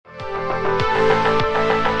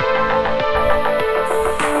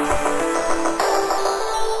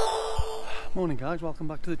guys, welcome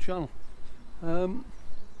back to the channel.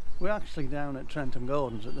 We're actually down at Trentham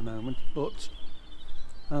Gardens at the moment, but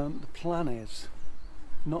the plan is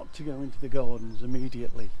not to go into the gardens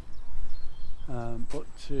immediately, but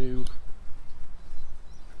to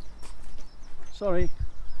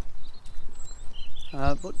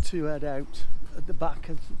head out at the back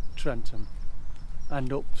of Trentham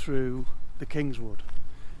and up through the Kingswood.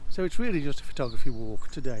 So it's really just a photography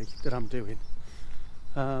walk today that I'm doing.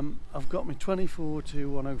 I've got my 24 to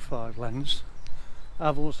 105 lens.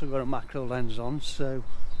 I've also got a macro lens on, so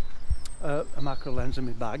a macro lens in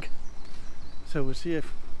my bag. So we'll see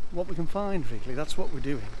what we can find. Really, that's what we're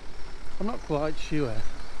doing. I'm not quite sure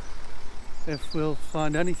if we'll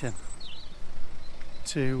find anything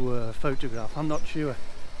to photograph. I'm not sure,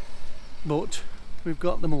 but we've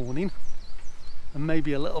got the morning and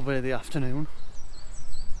maybe a little bit of the afternoon.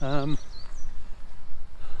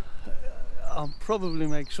 I'll probably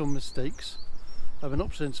make some mistakes. I've been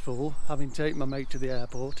up since 4, having taken my mate to the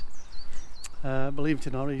airport. Believe it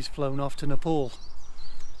or not, he's flown off to Nepal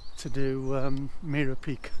to do Mira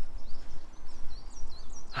Peak.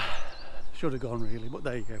 Should have gone really, but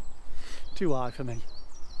there you go. Too high for me.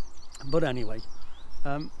 But anyway,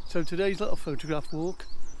 so today's little photograph walk,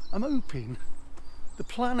 I'm hoping, the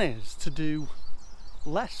plan is to do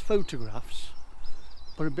less photographs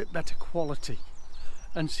but a bit better quality,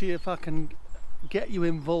 and see if I can get you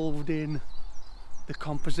involved in the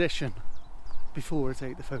composition before I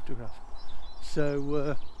take the photograph.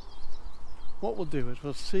 So what we'll do is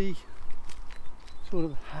we'll see sort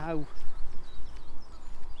of how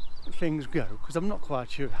things go, because I'm not quite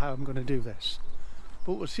sure how I'm going to do this,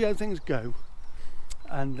 but we'll see how things go,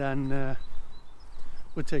 and then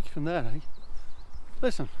we'll take it from there, eh?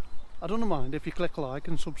 Listen, I don't mind if you click like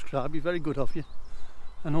and subscribe, you're very good of you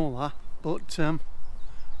and all that, but tell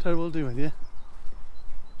you what I'll do with you.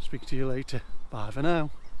 Speak to you later. Bye for now.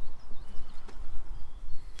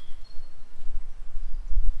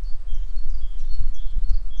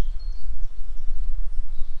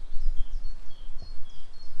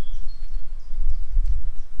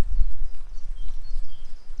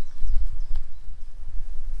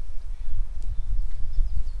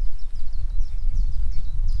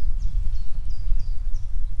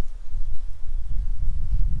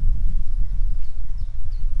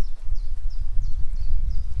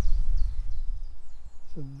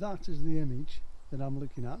 So that is the image that I'm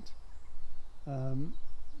looking at.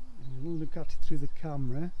 Look at it through the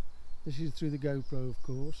camera. This is through the GoPro, of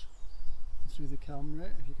course. Through the camera,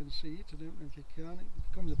 if you can see it. I don't know if you can. It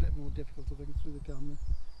becomes a bit more difficult, I think, through the camera.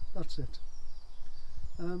 That's it.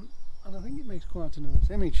 And I think it makes quite a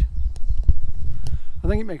nice image.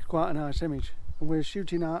 And we're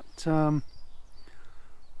shooting at,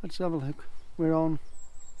 let's have a look. We're on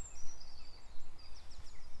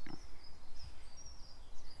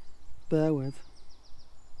bear with.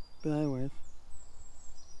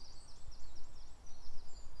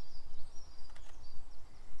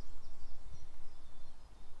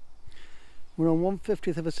 We're on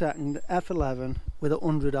 1/50th of a second, f11 with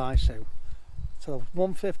 100 ISO. So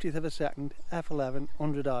 1/50th of a second, f11,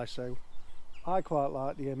 100 ISO. I quite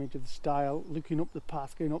like the image of the style, looking up the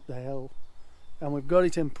path, going up the hill, and we've got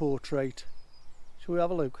it in portrait. Shall we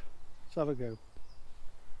have a look? Let's have a go.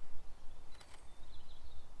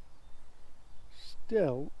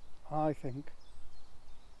 Still, I think,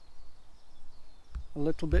 a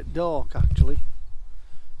little bit dark actually.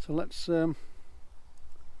 So let's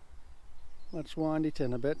wind it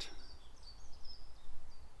in a bit.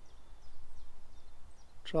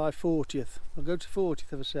 Try 40th. I'll go to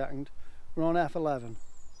 40th of a second. We're on f11.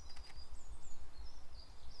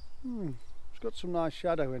 It's got some nice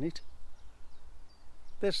shadow in it.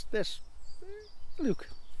 This look,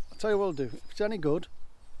 I'll tell you what I'll do. If it's any good,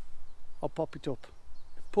 I'll pop it up.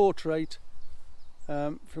 Portrait,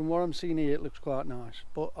 from what I'm seeing here, it looks quite nice,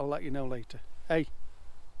 but I'll let you know later. Hey,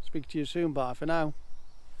 speak to you soon. Bye for now.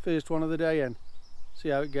 First one of the day in. See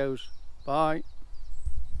how it goes. Bye.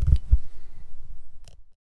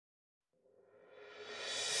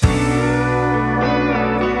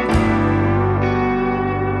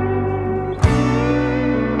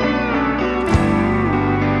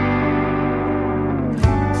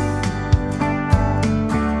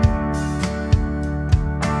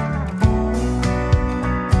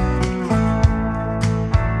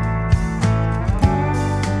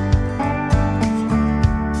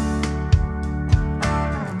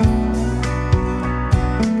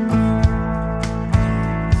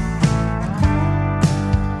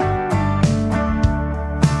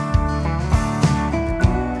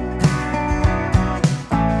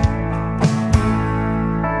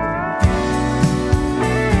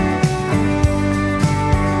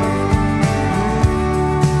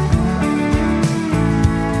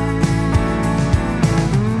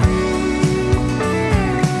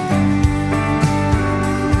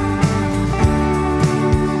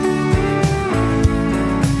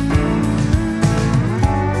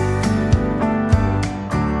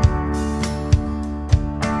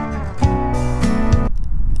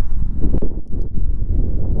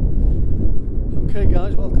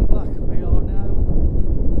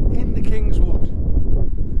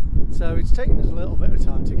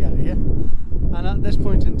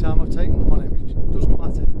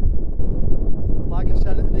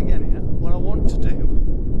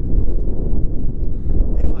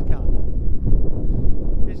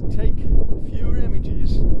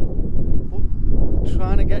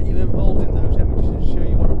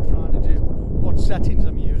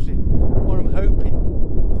 supposing, what I'm hoping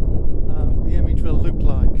the image will look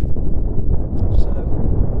like. So,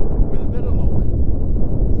 with a bit of luck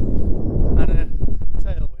and a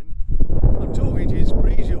tailwind, I'm talking to you, it's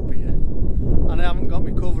breezy up here, and I haven't got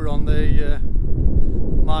my cover on the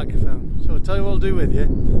microphone. So I'll tell you what I'll do with you.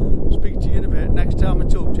 I'll speak to you in a bit. Next time I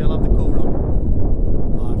talk to you, I'll have the cover on.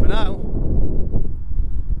 Bye for now.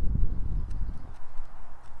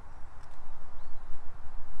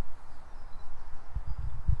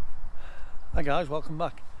 Hi guys, welcome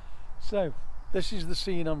back. So this is the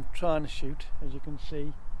scene I'm trying to shoot, as you can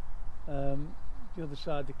see, the other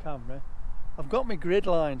side of the camera. I've got my grid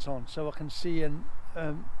lines on so I can see in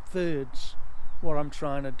thirds what I'm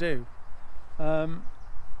trying to do.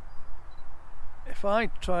 If I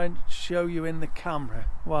try and show you in the camera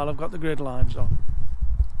while I've got the grid lines on.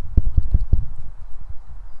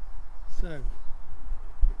 So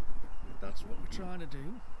that's what we're trying to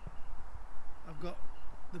do. I've got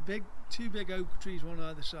the two big oak trees one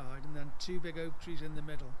either side, and then two big oak trees in the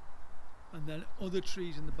middle, and then other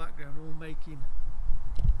trees in the background,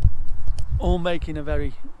 all making a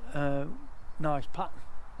very nice pattern.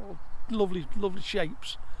 All lovely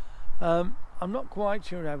shapes. I'm not quite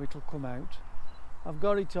sure how it'll come out. I've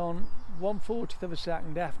got it on 1/40th of a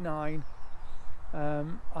second f9,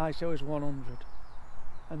 ISO is 100,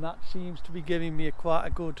 and that seems to be giving me quite a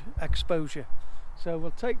good exposure. So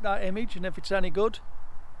we'll take that image, and if it's any good,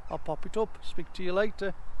 I'll pop it up. Speak to you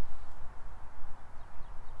later.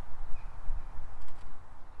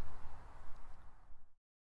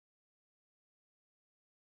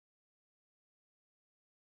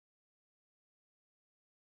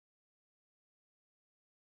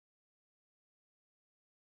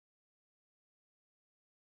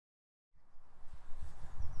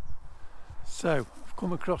 So I've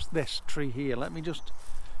come across this tree here. Let me just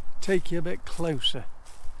take you a bit closer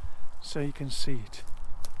so you can see it.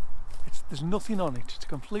 There's nothing on it, it's a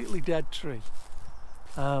completely dead tree,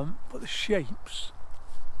 but the shapes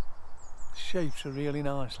are really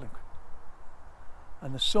nice, look,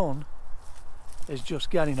 and the sun is just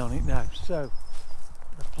getting on it now. So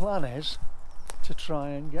the plan is to try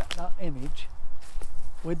and get that image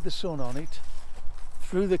with the sun on it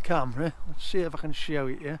through the camera. Let's see if I can show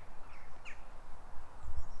it you.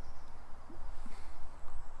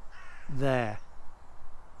 There,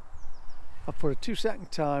 I'll put a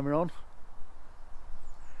 2-second timer on.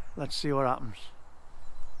 Let's see what happens.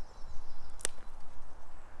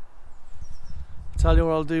 I'll tell you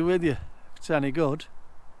what I'll do with you. If it's any good,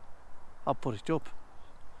 I'll put it up.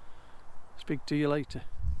 Speak to you later.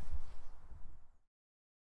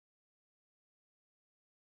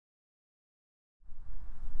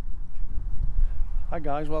 Hi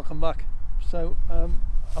guys, welcome back. So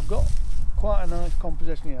I've got quite a nice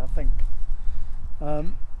composition here, I think.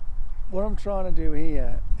 What I'm trying to do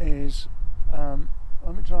here is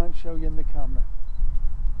let me try and show you in the camera.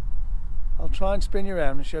 I'll try and spin you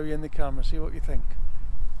around and show you in the camera, see what you think.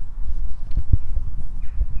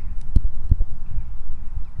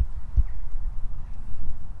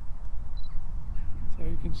 So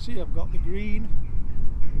you can see I've got the green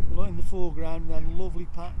in the foreground, and then lovely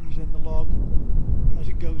patterns in the log as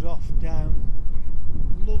it goes off down.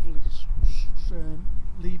 Lovely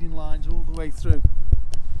leading lines all the way through.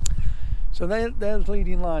 So those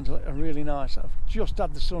leading lines are really nice. I've just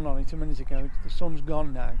had the sun on it a minute ago. The sun's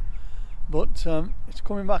gone now, but it's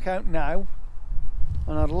coming back out now,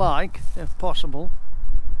 and I'd like, if possible,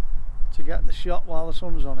 to get the shot while the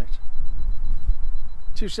sun's on it.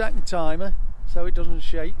 2-second timer so it doesn't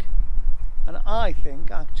shake, and I think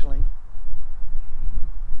actually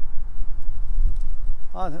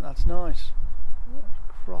that's nice.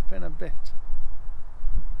 Crop in a bit.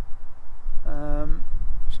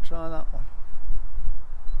 Let's try that one.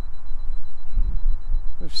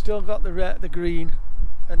 We've still got the green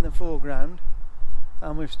in the foreground,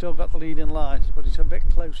 and we've still got the leading lines, but it's a bit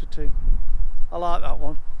closer too. I like that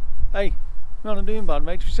one. Hey, you're not doing bad,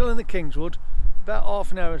 mate. We're still in the Kingswood. About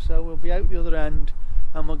half an hour or so, we'll be out the other end,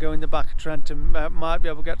 and we'll go in the back of Trentham. Might be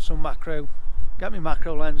able to get some macro, get my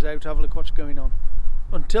macro lens out, have a look what's going on.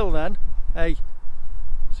 Until then, hey,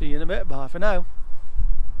 see you in a bit. Bye for now.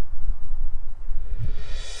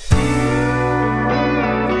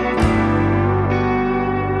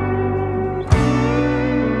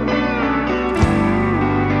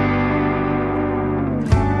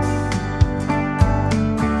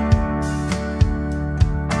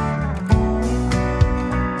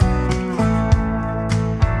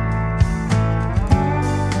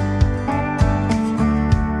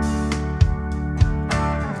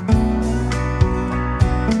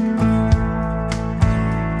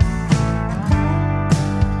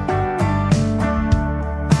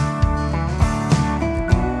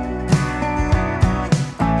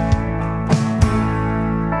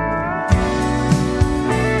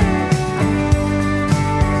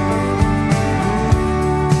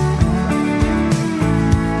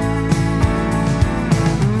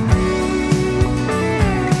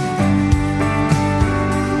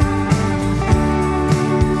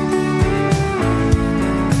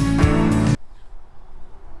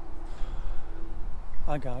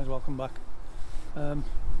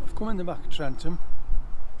 I've come in the back of Trentham.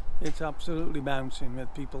 It's absolutely bouncing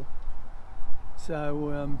with people.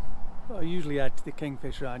 So I usually head to the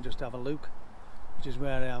Kingfisher Eye just to have a look, which is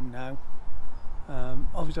where I am now.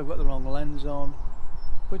 Obviously I've got the wrong lens on,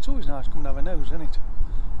 but it's always nice to come and have a nose, isn't it?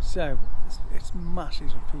 So it's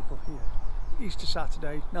masses of people here. Easter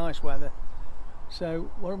Saturday, nice weather.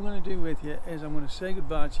 So what I'm going to do with you is I'm going to say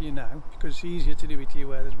goodbye to you now, because it's easier to do it here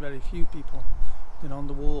where there's very few people than on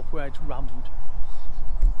the walk where it's rammed.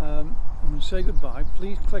 I'm going to say goodbye.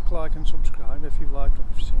 Please click like and subscribe if you've liked what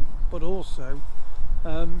you've seen, but also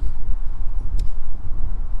I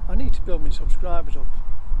need to build my subscribers up.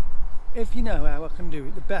 If you know how I can do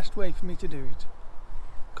it, the best way for me to do it,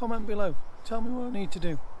 comment below, tell me what I need to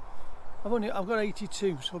do. I've got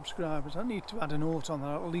 82 subscribers. I need to add an aught on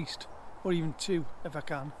that at least, or even 2 if I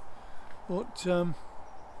can. But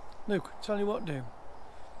look, tell you what to do.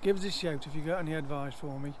 Give us a shout if you got any advice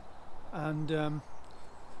for me, and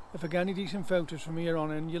if I get any decent photos from here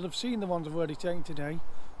on in, you'll have seen the ones I've already taken today,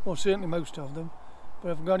 or certainly most of them, but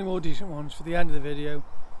if I've got any more decent ones for the end of the video,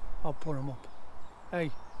 I'll put them up.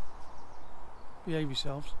 Hey, behave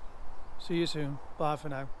yourselves. See you soon. Bye for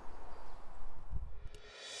now.